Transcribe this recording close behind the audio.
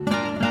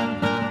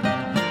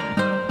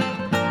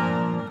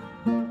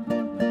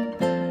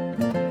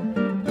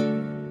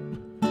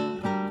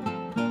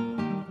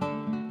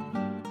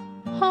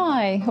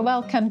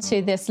welcome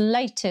to this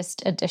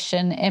latest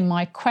edition in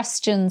my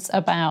Questions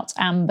About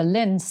Anne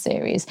Boleyn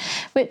series,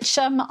 which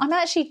I'm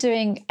actually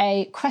doing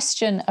a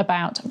question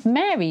about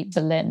Mary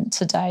Boleyn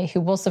today,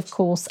 who was, of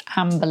course,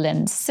 Anne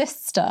Boleyn's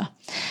sister.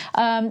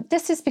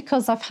 This is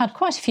because I've had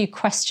quite a few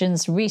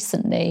questions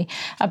recently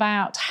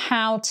about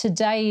how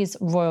today's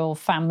royal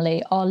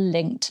family are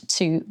linked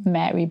to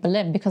Mary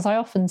Boleyn, because I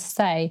often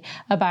say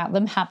about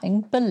them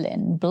having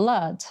Boleyn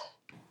blood.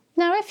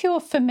 Now, if you're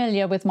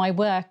familiar with my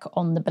work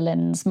on the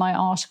Boleyns, my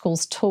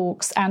articles,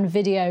 talks and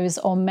videos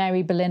on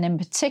Mary Boleyn in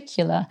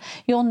particular,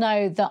 you'll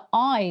know that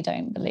I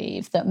don't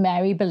believe that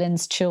Mary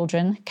Boleyn's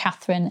children,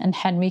 Catherine and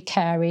Henry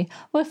Carey,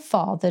 were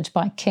fathered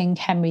by King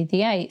Henry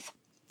VIII.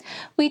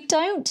 We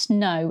don't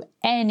know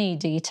any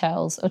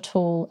details at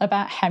all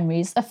about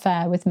Henry's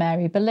affair with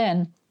Mary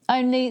Boleyn,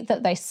 only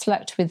that they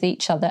slept with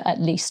each other at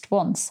least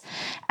once.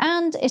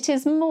 And it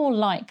is more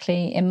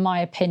likely, in my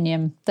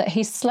opinion, that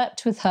he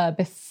slept with her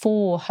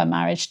before her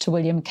marriage to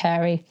William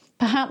Carey,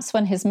 perhaps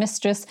when his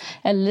mistress,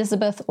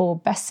 Elizabeth or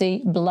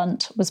Bessie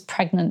Blunt, was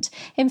pregnant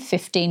in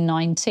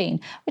 1519,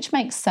 which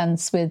makes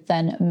sense with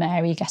then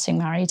Mary getting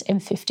married in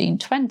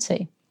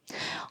 1520.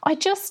 I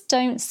just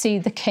don't see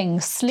the king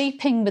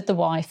sleeping with the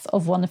wife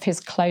of one of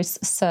his close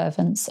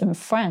servants and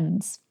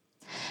friends.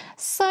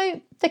 So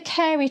the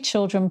Carey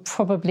children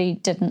probably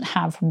didn't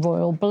have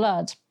royal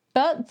blood,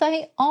 but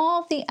they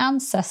are the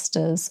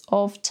ancestors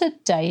of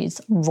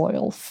today's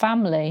royal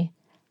family.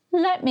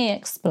 Let me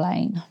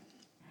explain.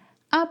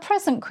 Our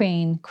present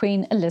Queen,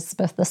 Queen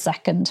Elizabeth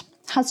II,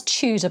 has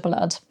Tudor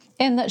blood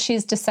in that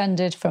she's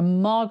descended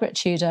from Margaret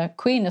Tudor,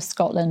 Queen of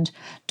Scotland,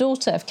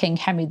 daughter of King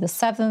Henry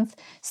VII,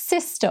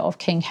 sister of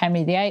King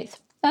Henry VIII,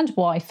 and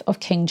wife of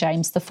King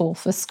James IV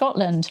of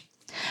Scotland.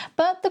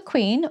 But the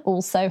Queen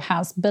also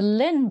has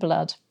Boleyn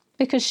blood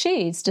because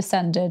she's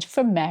descended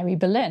from Mary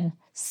Boleyn,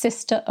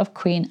 sister of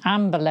Queen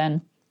Anne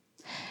Boleyn.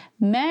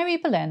 Mary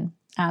Boleyn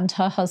and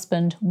her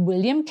husband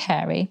William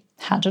Carey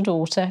had a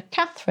daughter,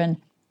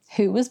 Catherine,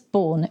 who was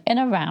born in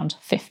around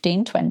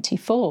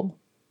 1524.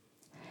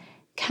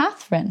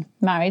 Catherine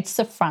married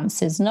Sir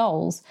Francis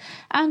Knowles,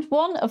 and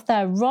one of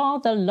their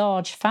rather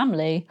large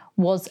family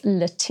was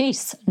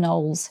Lettice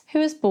Knowles, who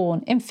was born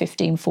in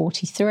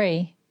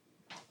 1543.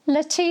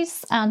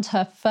 Lettice and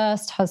her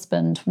first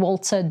husband,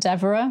 Walter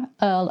Devereux,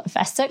 Earl of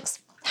Essex,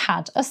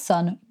 had a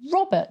son,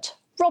 Robert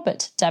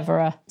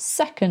Devereux,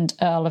 2nd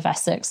Earl of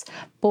Essex,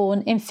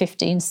 born in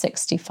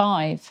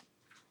 1565.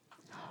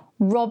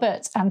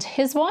 Robert and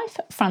his wife,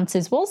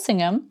 Frances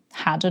Walsingham,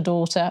 had a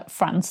daughter,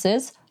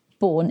 Frances,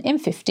 born in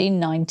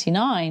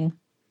 1599.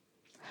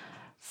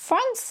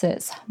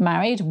 Frances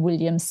married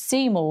William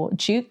Seymour,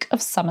 Duke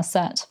of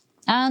Somerset,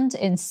 and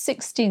in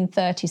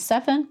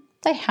 1637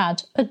 they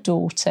had a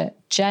daughter,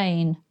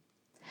 Jane.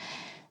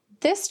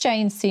 This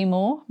Jane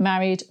Seymour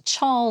married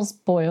Charles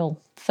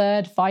Boyle,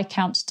 3rd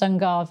Viscount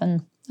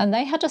Dungarvan, and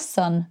they had a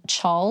son,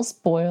 Charles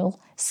Boyle,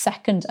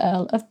 2nd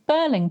Earl of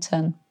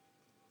Burlington.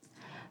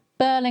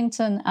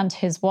 Burlington and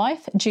his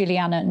wife,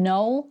 Juliana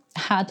Knowle,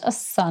 had a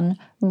son,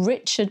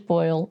 Richard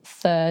Boyle,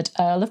 3rd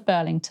Earl of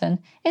Burlington,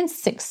 in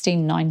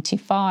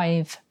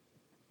 1695.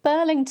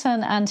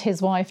 Burlington and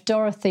his wife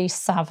Dorothy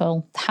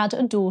Saville had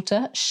a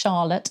daughter,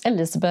 Charlotte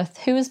Elizabeth,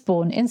 who was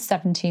born in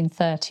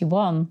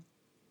 1731.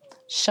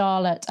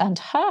 Charlotte and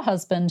her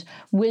husband,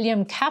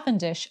 William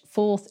Cavendish,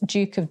 4th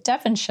Duke of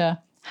Devonshire,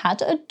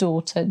 had a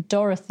daughter,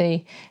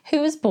 Dorothy, who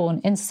was born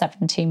in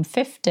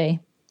 1750.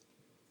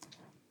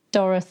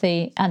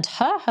 Dorothy and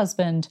her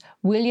husband,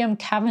 William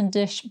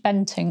Cavendish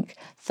Bentinck,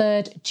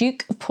 3rd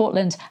Duke of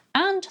Portland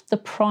and the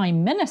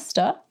Prime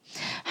Minister,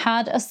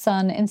 had a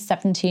son in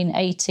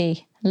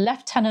 1780,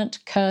 Lieutenant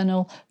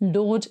Colonel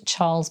Lord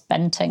Charles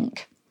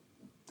Bentinck.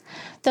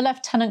 The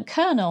Lieutenant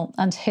Colonel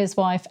and his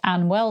wife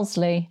Anne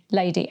Wellesley,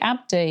 Lady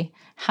Abdy,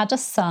 had a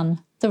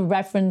son, the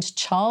Reverend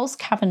Charles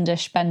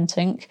Cavendish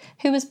Bentinck,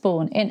 who was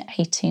born in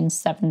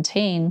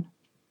 1817.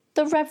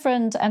 The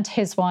Reverend and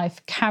his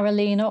wife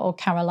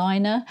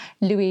Carolina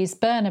Louise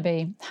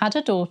Burnaby had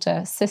a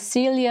daughter,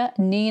 Cecilia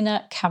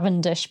Nina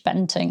Cavendish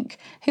Bentinck,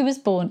 who was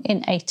born in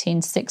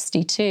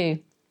 1862.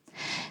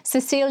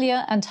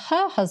 Cecilia and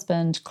her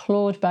husband,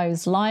 Claude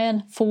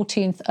Bowes-Lyon,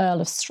 14th Earl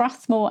of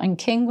Strathmore and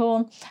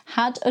Kinghorn,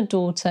 had a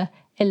daughter,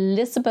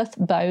 Elizabeth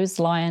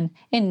Bowes-Lyon,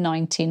 in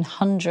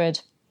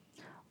 1900.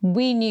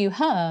 We knew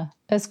her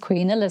as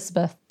Queen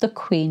Elizabeth, the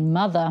Queen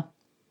Mother.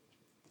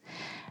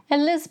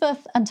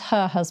 Elizabeth and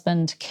her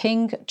husband,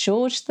 King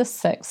George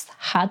VI,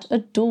 had a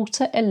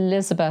daughter,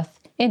 Elizabeth,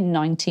 in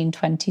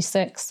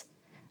 1926,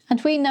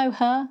 and we know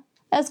her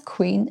as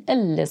Queen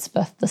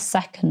Elizabeth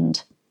II.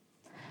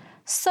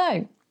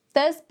 So,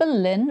 there's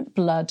Boleyn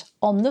blood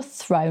on the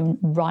throne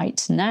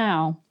right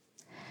now.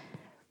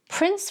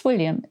 Prince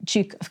William,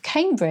 Duke of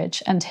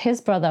Cambridge, and his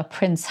brother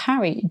Prince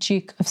Harry,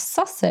 Duke of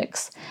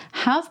Sussex,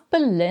 have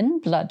Boleyn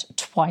blood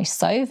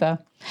twice over,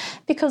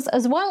 because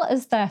as well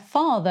as their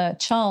father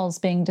Charles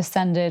being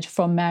descended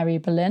from Mary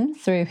Boleyn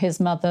through his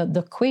mother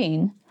the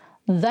Queen,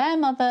 Their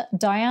mother,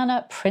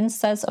 Diana,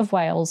 Princess of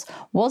Wales,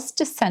 was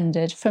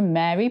descended from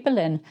Mary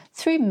Boleyn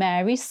through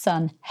Mary's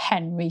son,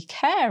 Henry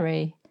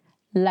Carey.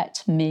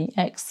 Let me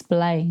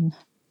explain.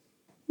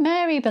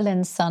 Mary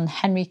Boleyn's son,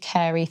 Henry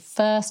Carey,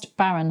 1st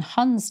Baron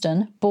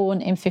Hunsdon, born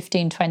in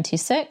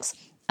 1526,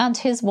 and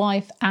his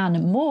wife,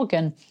 Anne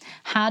Morgan,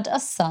 had a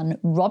son,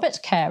 Robert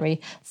Carey,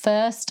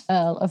 1st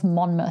Earl of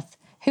Monmouth,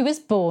 who was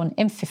born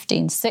in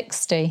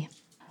 1560.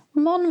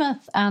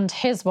 Monmouth and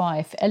his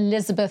wife,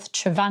 Elizabeth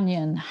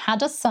Trevanion,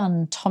 had a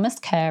son, Thomas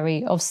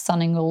Carey of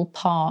Sunningall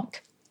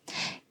Park.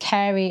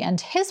 Carey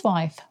and his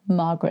wife,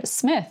 Margaret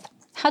Smith,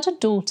 had a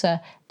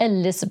daughter,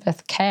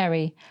 Elizabeth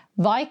Carey,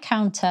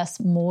 Viscountess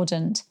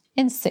Mordaunt,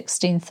 in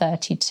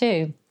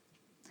 1632.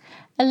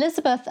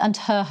 Elizabeth and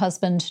her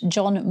husband,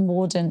 John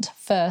Mordaunt,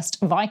 1st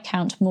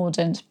Viscount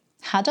Mordaunt,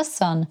 had a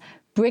son,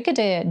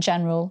 Brigadier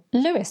General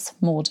Lewis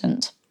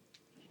Mordaunt.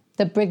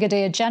 The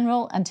Brigadier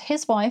General and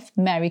his wife,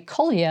 Mary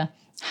Collier,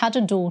 had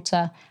a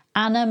daughter,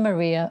 Anna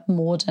Maria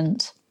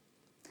Mordaunt.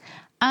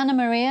 Anna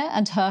Maria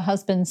and her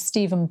husband,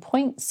 Stephen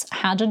Poyntz,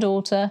 had a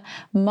daughter,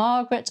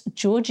 Margaret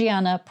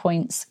Georgiana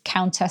Poyntz,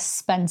 Countess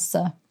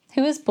Spencer,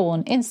 who was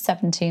born in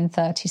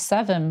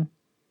 1737.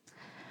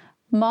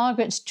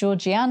 Margaret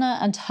Georgiana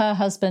and her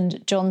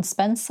husband, John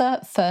Spencer,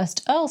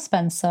 1st Earl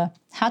Spencer,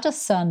 had a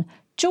son,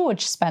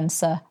 George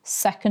Spencer,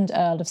 2nd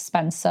Earl of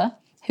Spencer,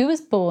 who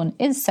was born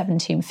in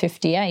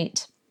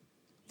 1758.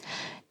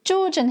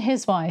 George and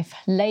his wife,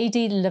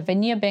 Lady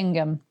Lavinia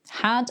Bingham,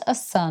 had a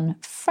son,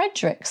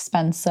 Frederick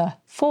Spencer,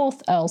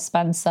 4th Earl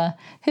Spencer,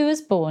 who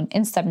was born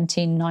in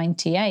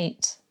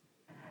 1798.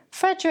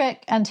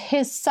 Frederick and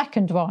his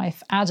second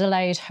wife,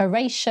 Adelaide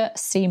Horatia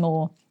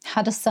Seymour,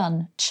 had a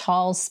son,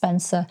 Charles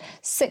Spencer,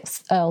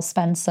 6th Earl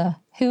Spencer,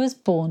 who was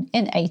born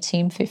in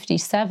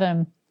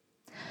 1857.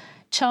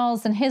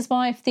 Charles and his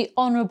wife, the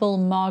Honourable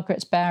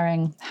Margaret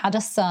Baring, had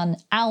a son,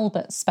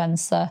 Albert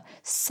Spencer,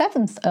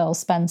 7th Earl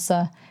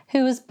Spencer,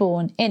 who was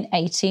born in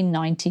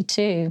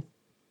 1892.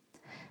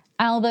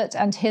 Albert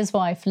and his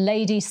wife,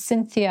 Lady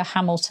Cynthia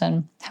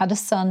Hamilton, had a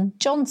son,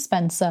 John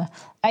Spencer,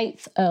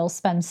 8th Earl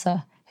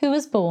Spencer, who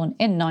was born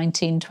in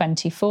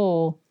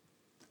 1924.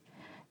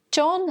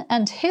 John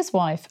and his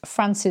wife,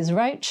 Frances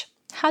Roach,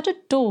 had a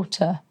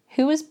daughter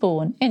who was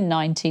born in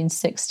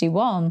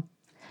 1961.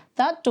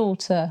 That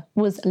daughter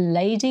was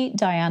Lady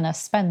Diana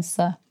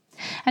Spencer,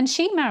 and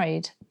she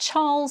married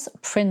Charles,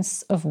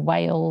 Prince of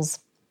Wales,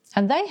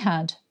 and they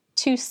had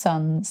 2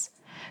 sons,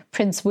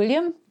 Prince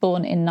William,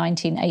 born in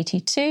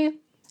 1982,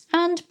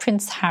 and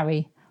Prince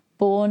Harry,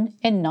 born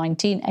in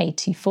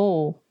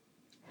 1984.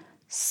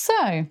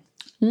 So,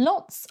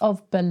 lots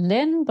of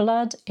Boleyn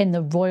blood in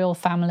the royal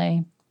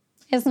family.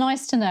 It's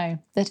nice to know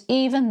that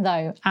even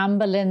though Anne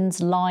Boleyn's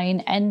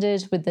line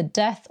ended with the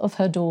death of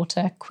her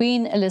daughter,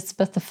 Queen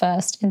Elizabeth I,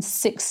 in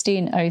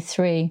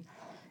 1603,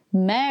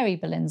 Mary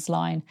Boleyn's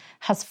line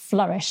has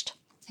flourished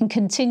and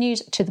continued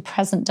to the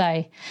present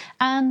day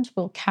and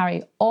will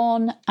carry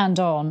on and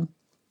on.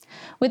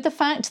 With the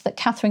fact that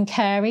Catherine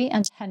Carey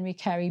and Henry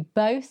Carey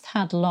both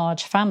had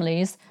large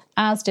families,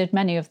 as did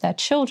many of their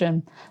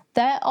children,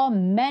 there are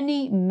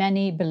many,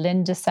 many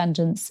Boleyn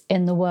descendants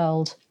in the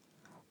world.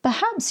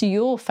 Perhaps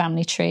your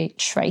family tree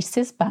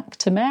traces back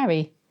to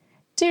Mary.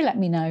 Do let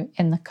me know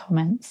in the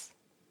comments.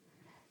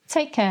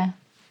 Take care.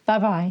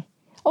 Bye-bye.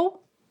 Or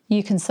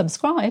you can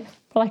subscribe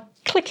by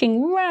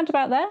clicking round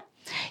about there.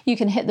 You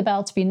can hit the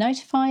bell to be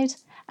notified,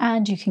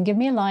 and you can give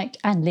me a like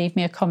and leave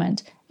me a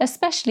comment,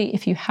 especially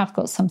if you have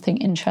got something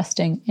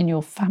interesting in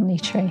your family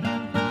tree.